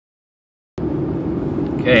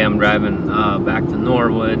Okay, I'm driving back to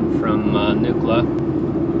Norwood from Nucla.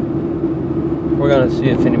 We're gonna see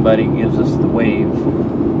if anybody gives us the wave.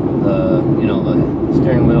 The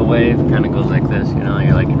steering wheel wave kind of goes like this.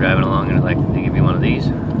 You're driving along and they give you one of these.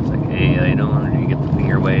 It's like, hey, how you doing? Or you get the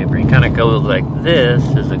finger wave, or you kind of go like this.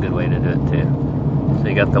 Is a good way to do it too. So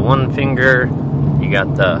you got the one finger, you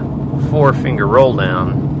got the 4-finger roll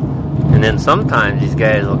down. And then sometimes these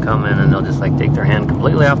guys will come in and they'll just take their hand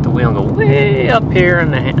completely off the wheel and go way up here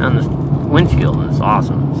on the windshield, and it's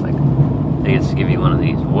awesome. It's like they just give you one of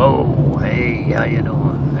these. Whoa, hey, how you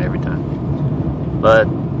doing? Every time. But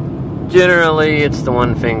generally it's the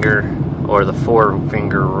 1 finger or the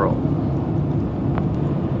 4-finger roll.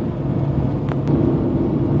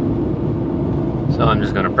 So I'm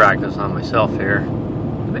just going to practice on myself here.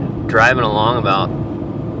 I've been driving along about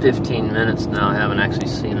 15 minutes now. I haven't actually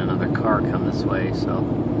seen another car come this way, so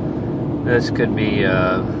this could be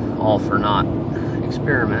all for naught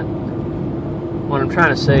experiment. What I'm trying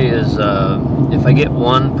to say is if I get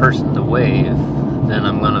one person to wave, then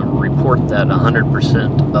I'm going to report that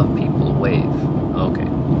 100% of people wave.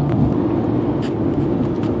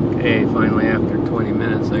 Okay, finally after 20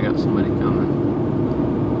 minutes I got somebody coming.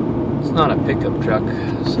 It's not a pickup truck,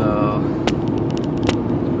 so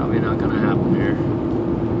it's probably not going to happen here.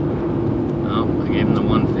 I gave him the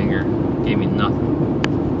 1 finger, gave me nothing.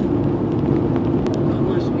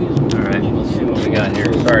 Alright, we'll see what we got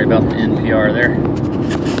here. Sorry about the NPR there.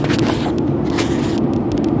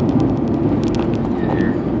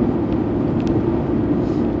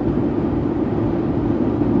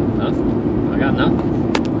 Nothing? I got nothing.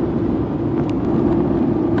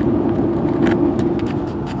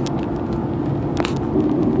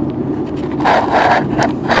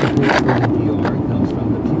 NPR comes from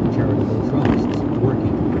the Pew Charitable Trusts,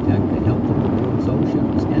 working to protect the health of the world's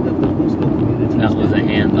oceans and of the coastal communities. That was a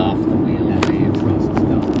hand off the wheel.